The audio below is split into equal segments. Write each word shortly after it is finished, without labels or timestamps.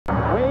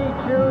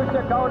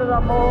to go to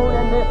the moon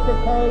in this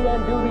decade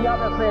and do the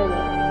other things.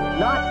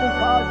 Not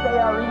because they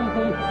are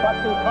easy, but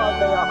because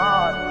they are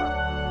hard.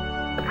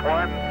 It's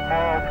one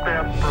small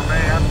step for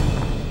man,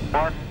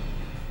 one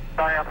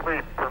giant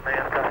leap for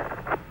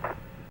mankind.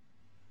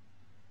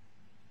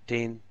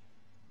 10,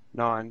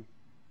 9,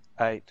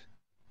 8,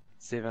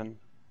 7,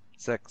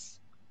 6,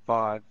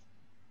 5,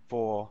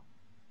 4,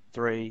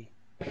 3,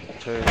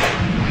 2, 1,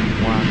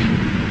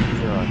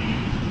 0.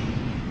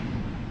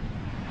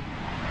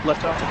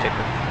 Left off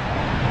detected.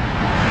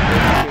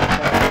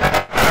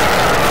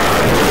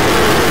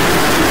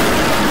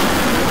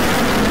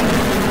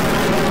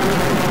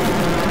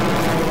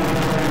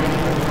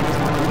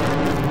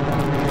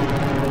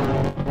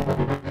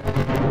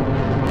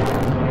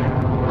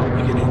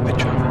 Beginning of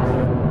picture.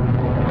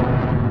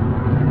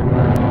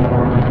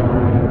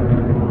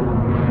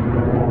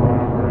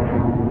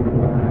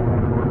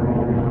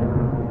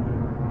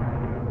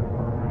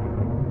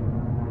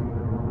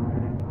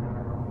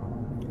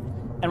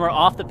 And we're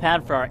off the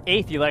pad for our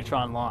 8th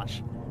Electron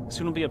launch.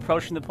 Soon we'll be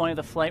approaching the point of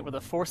the flight where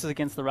the forces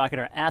against the rocket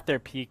are at their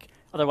peak,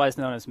 otherwise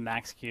known as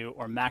max Q,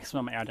 or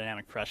maximum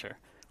aerodynamic pressure.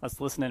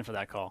 Let's listen in for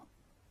that call.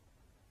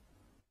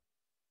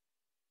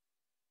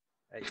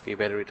 HP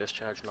battery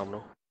discharge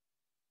nominal.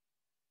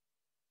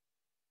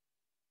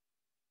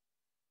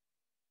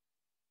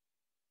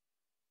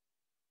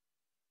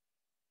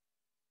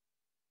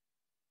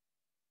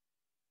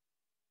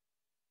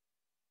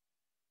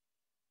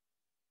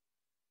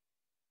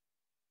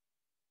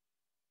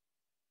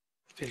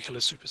 Vehicle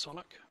is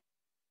supersonic.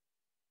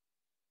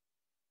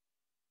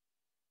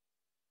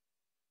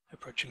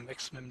 Approaching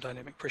maximum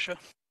dynamic pressure.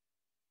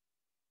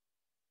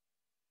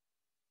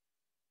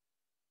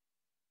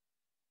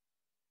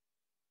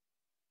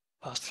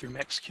 Pass through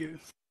max Q.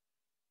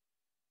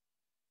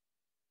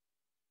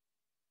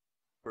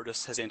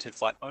 Brutus has entered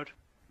flight mode.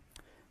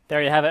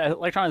 There you have it.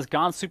 Electron has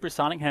gone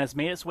supersonic and has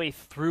made its way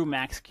through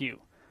max Q.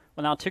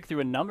 We'll now tick through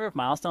a number of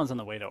milestones on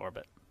the way to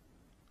orbit.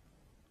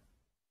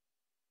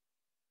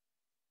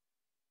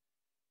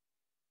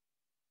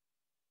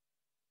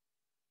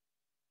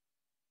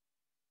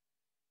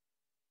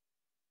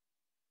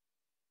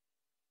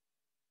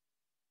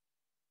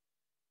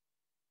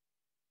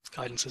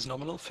 Guidance is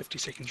nominal, 50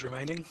 seconds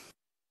remaining.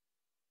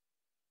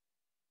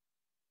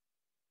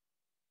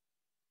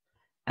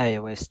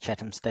 AOS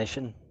Chatham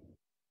Station.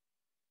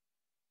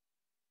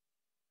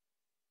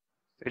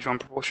 Stage 1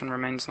 propulsion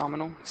remains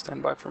nominal.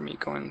 Stand by for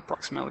MECO in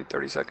approximately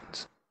 30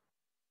 seconds.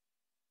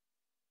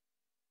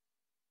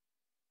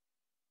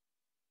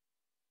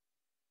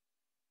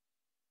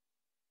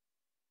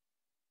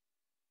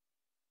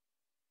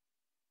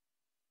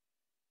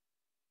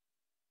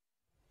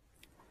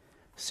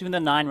 Soon the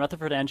 9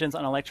 Rutherford engines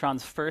on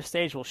Electron's first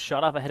stage will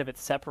shut off ahead of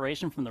its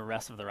separation from the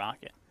rest of the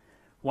rocket.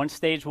 Once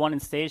Stage 1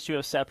 and Stage 2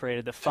 have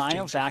separated, the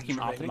final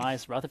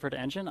vacuum-optimized Rutherford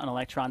engine on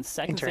Electron's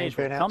second stage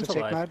will come to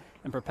life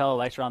and propel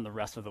Electron the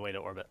rest of the way to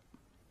orbit.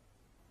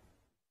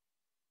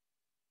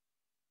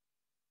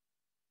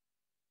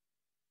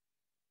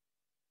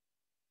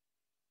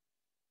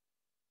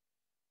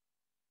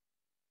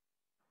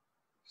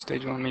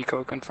 Stage 1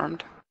 MECO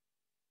confirmed.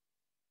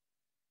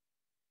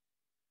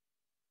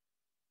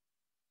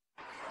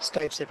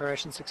 Stage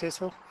separation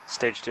successful.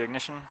 Stage 2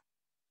 ignition.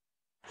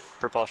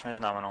 Propulsion is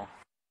nominal.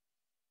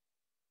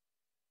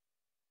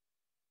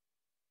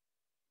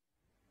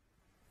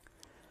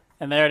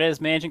 And there it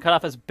is. Main engine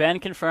cutoff has been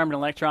confirmed and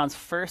Electron's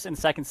first and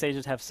second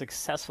stages have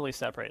successfully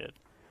separated.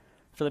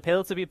 For the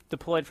payload to be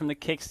deployed from the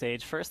kick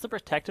stage, first the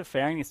protective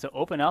fairing needs to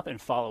open up and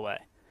fall away.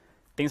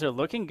 Things are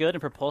looking good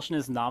and propulsion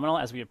is nominal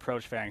as we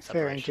approach fairing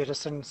separation. Fairing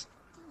jettison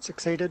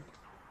succeeded.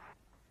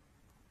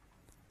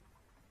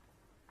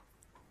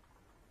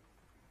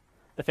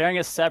 The fairing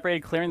is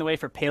separated, clearing the way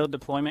for payload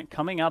deployment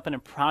coming up in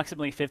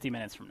approximately 50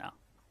 minutes from now.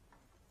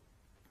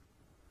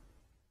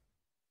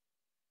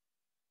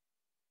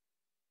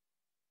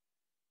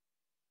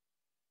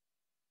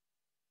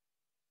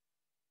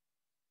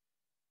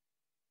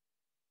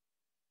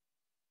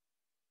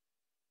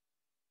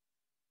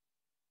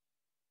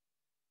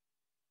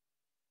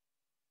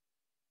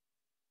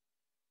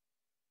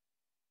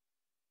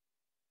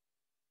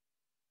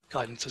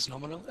 Guidance is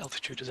nominal,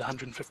 altitude is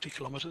 150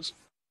 kilometers.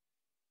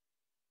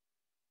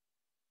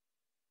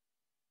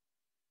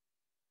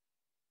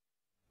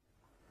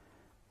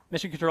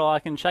 Mission Control, I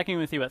can check in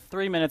with you at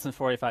 3 minutes and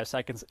 45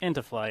 seconds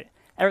into flight.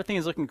 Everything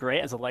is looking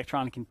great as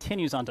Electron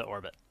continues onto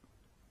orbit.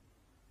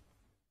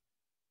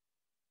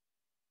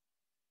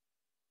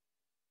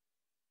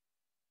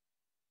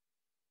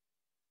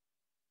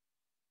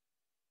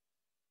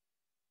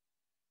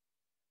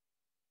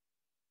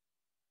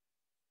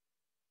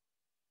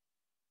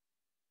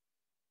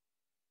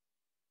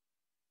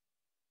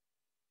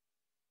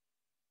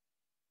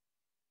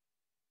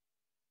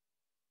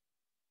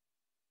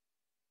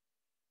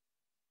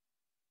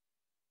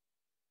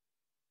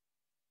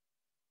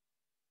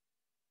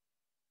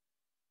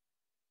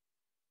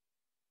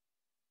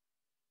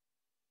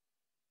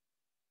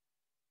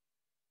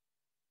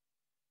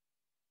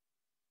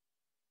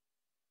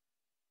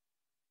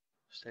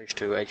 Stage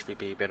 2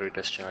 HVB battery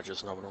discharge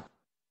is nominal.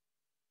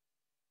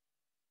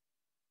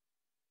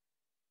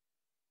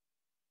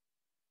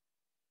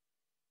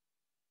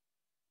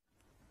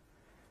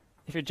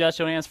 If you're just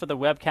joining us for the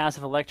webcast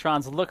of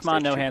Electron's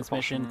Lookman No Hands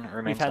mission,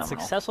 we've had nominal.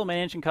 successful main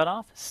engine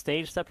cutoff,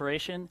 stage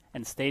separation,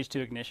 and stage 2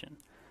 ignition.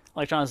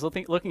 Electron is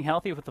looking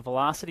healthy with a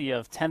velocity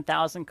of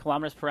 10,000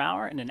 kilometers per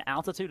hour and an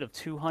altitude of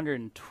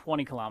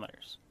 220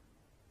 kilometers.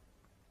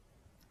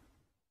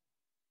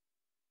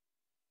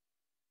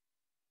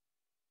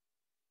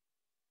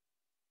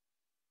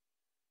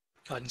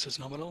 Guidance is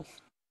nominal.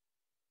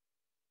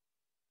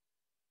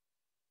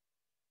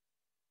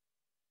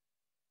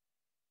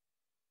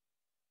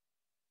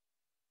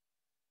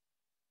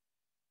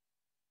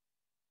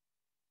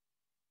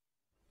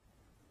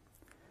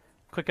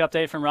 Quick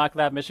update from Rocket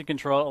Lab Mission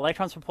Control.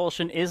 Electron's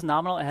propulsion is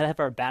nominal ahead of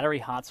our battery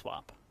hot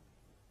swap.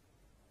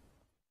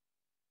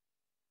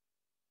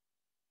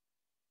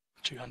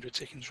 200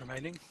 seconds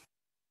remaining.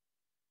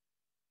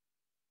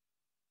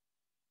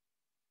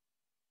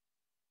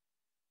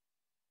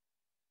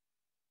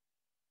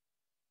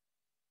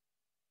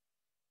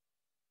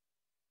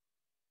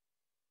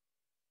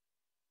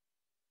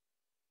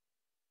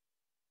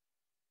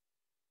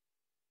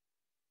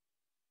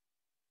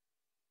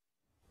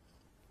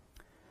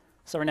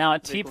 So we're now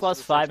at T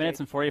plus 5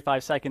 minutes and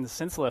 45 seconds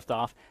since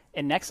liftoff,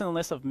 and next on the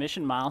list of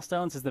mission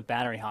milestones is the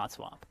battery hot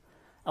swap.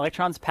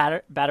 Electron's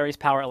batteries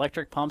power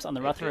electric pumps on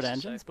the Rutherford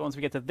engines, but once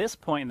we get to this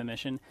point in the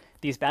mission,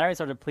 these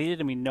batteries are depleted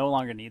and we no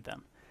longer need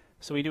them.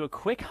 So we do a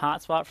quick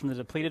hot swap from the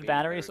depleted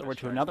batteries over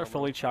to another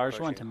fully charged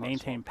one to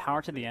maintain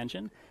power to the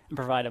engine and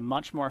provide a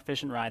much more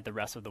efficient ride the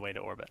rest of the way to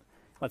orbit.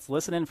 Let's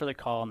listen in for the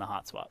call on the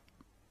hot swap.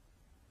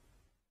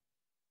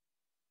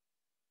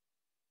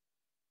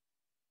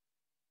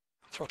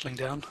 Throttling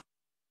down.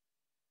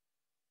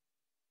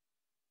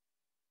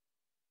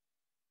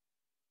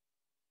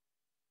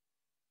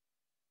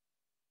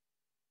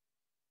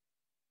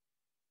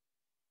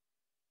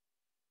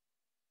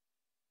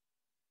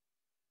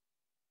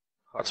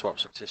 Hot swap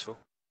successful.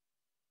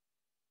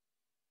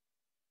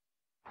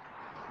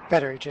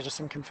 Battery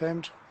jettison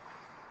confirmed.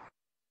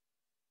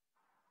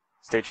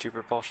 Stage 2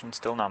 propulsion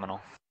still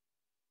nominal.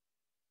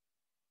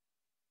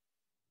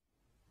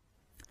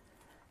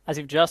 As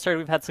you've just heard,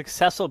 we've had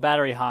successful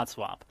battery hot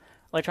swap.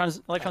 Electron's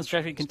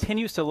trajectory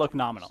continues to look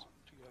nominal.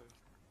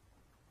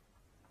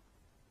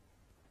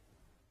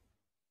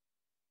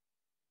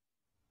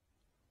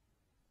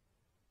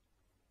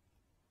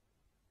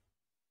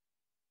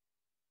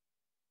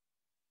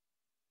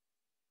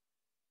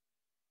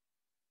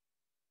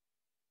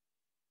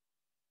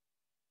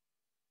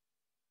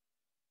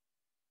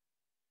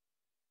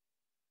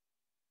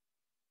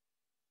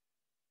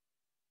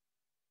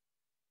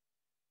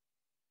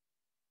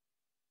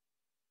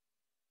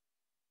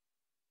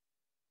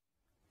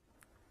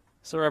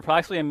 So we're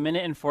approximately a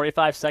minute and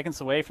 45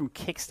 seconds away from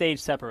kick stage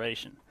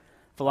separation.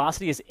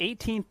 Velocity is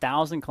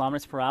 18,000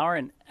 kilometers per hour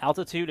and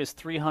altitude is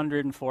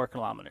 304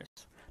 kilometers.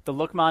 The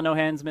Lookman No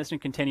Hands mission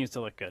continues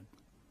to look good.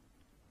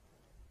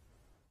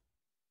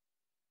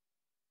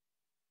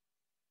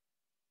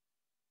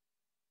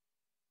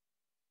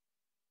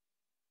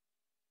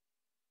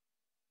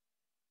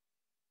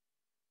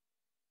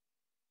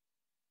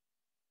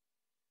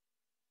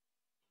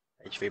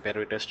 HV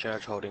battery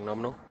discharge holding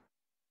nominal.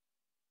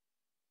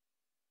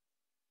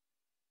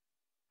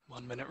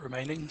 1 minute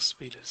remaining.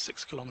 Speed is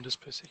 6 kilometers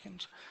per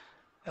second.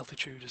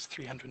 Altitude is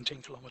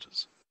 310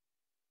 kilometers.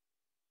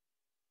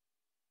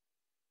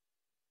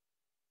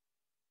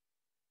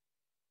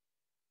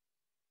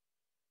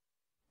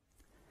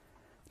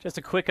 Just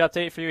a quick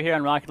update for you here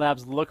on Rocket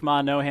Lab's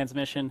Lookman No Hands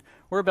mission.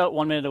 We're about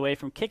 1 minute away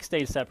from kick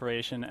stage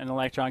separation, and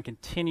Electron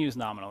continues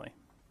nominally.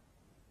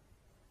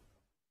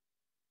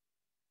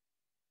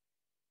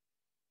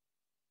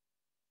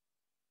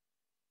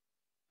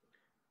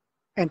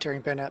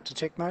 Entering burnout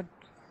detect mode.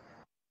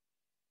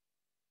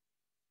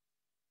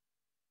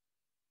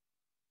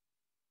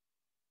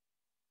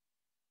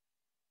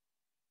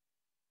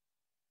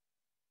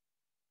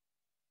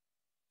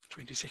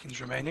 .20 seconds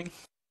remaining.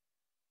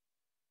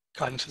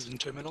 Guidance is in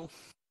terminal.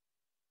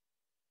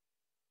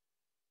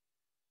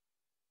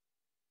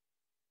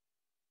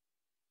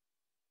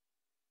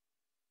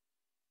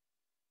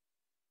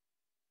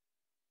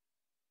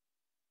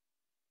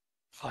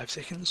 Five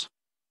seconds.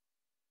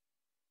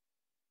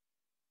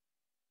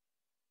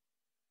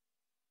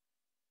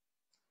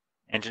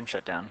 Engine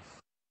shutdown.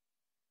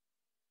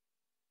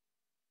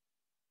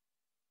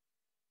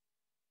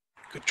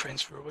 Good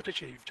transfer orbit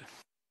achieved.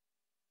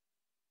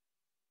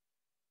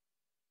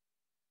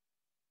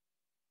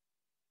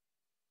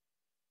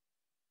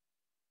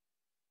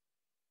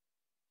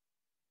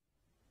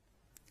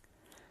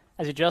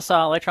 As you just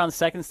saw, Electron's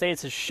second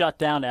stage is shut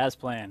down as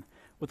planned.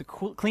 With the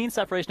clean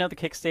separation of the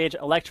kick stage,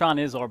 Electron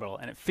is orbital,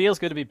 and it feels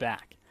good to be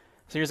back.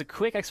 So here's a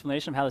quick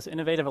explanation of how this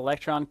innovative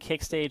Electron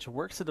kick stage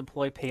works to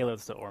deploy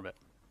payloads to orbit.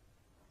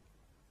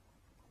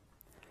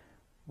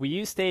 We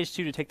use stage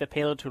 2 to take the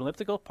payload to an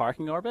elliptical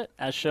parking orbit,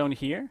 as shown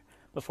here,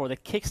 before the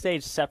kick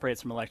stage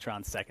separates from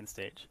Electron's second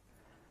stage.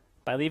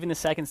 By leaving the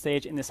second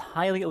stage in this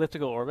highly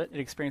elliptical orbit, it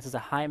experiences a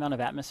high amount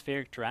of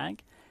atmospheric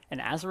drag, and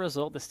as a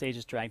result, the stage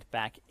is dragged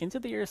back into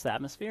the Earth's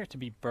atmosphere to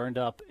be burned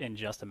up in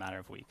just a matter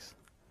of weeks.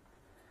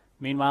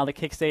 Meanwhile, the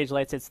kick stage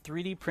lights its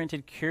 3D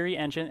printed Curie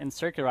engine and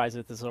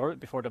circularizes this orbit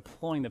before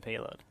deploying the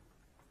payload.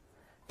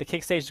 The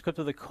kick stage is equipped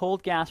with a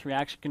cold gas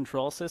reaction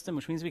control system,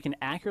 which means we can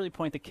accurately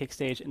point the kick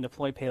stage and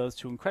deploy payloads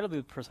to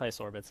incredibly precise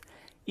orbits,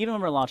 even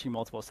when we're launching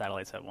multiple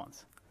satellites at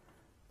once.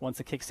 Once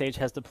the kick stage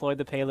has deployed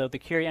the payload, the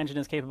Curie engine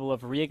is capable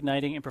of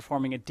reigniting and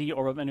performing a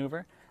de-orbit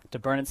maneuver to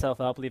burn itself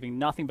up, leaving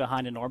nothing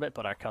behind in orbit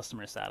but our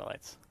customer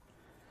satellites.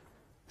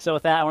 So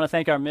with that, I want to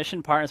thank our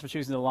mission partners for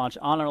choosing to launch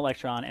on our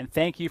Electron, and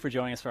thank you for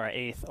joining us for our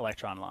 8th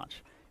Electron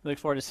launch. We look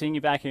forward to seeing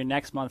you back here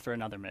next month for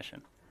another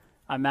mission.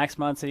 I'm Max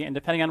Muncy, and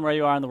depending on where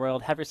you are in the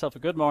world, have yourself a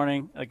good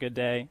morning, a good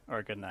day, or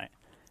a good night.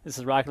 This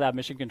is Rocket Lab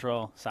Mission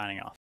Control, signing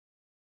off.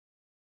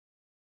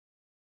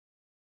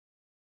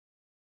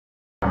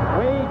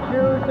 We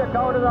choose to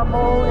go to the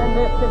moon in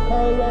this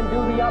decade and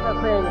do the other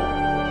things,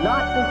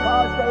 not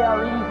because they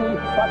are easy,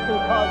 but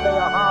because they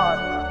are hard.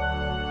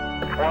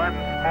 One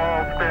small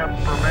step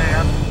for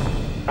man,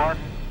 one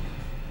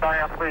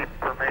giant leap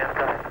for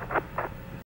mankind.